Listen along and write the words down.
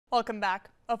Welcome back.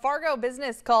 A Fargo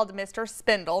business called Mr.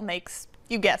 Spindle makes,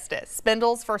 you guessed it,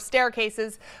 spindles for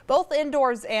staircases, both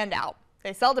indoors and out.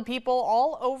 They sell to people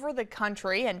all over the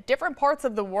country and different parts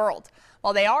of the world.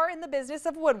 While they are in the business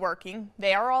of woodworking,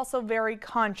 they are also very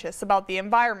conscious about the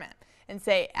environment and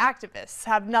say activists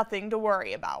have nothing to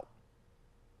worry about.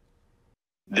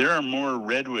 There are more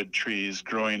redwood trees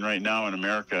growing right now in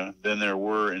America than there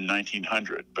were in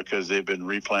 1900 because they've been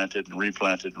replanted and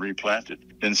replanted and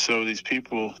replanted. And so these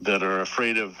people that are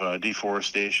afraid of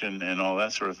deforestation and all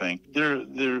that sort of thing,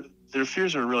 their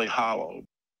fears are really hollow.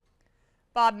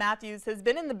 Bob Matthews has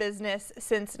been in the business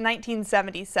since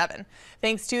 1977.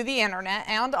 Thanks to the internet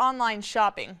and online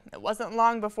shopping, it wasn't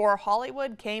long before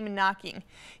Hollywood came knocking.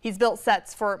 He's built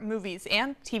sets for movies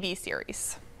and TV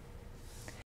series.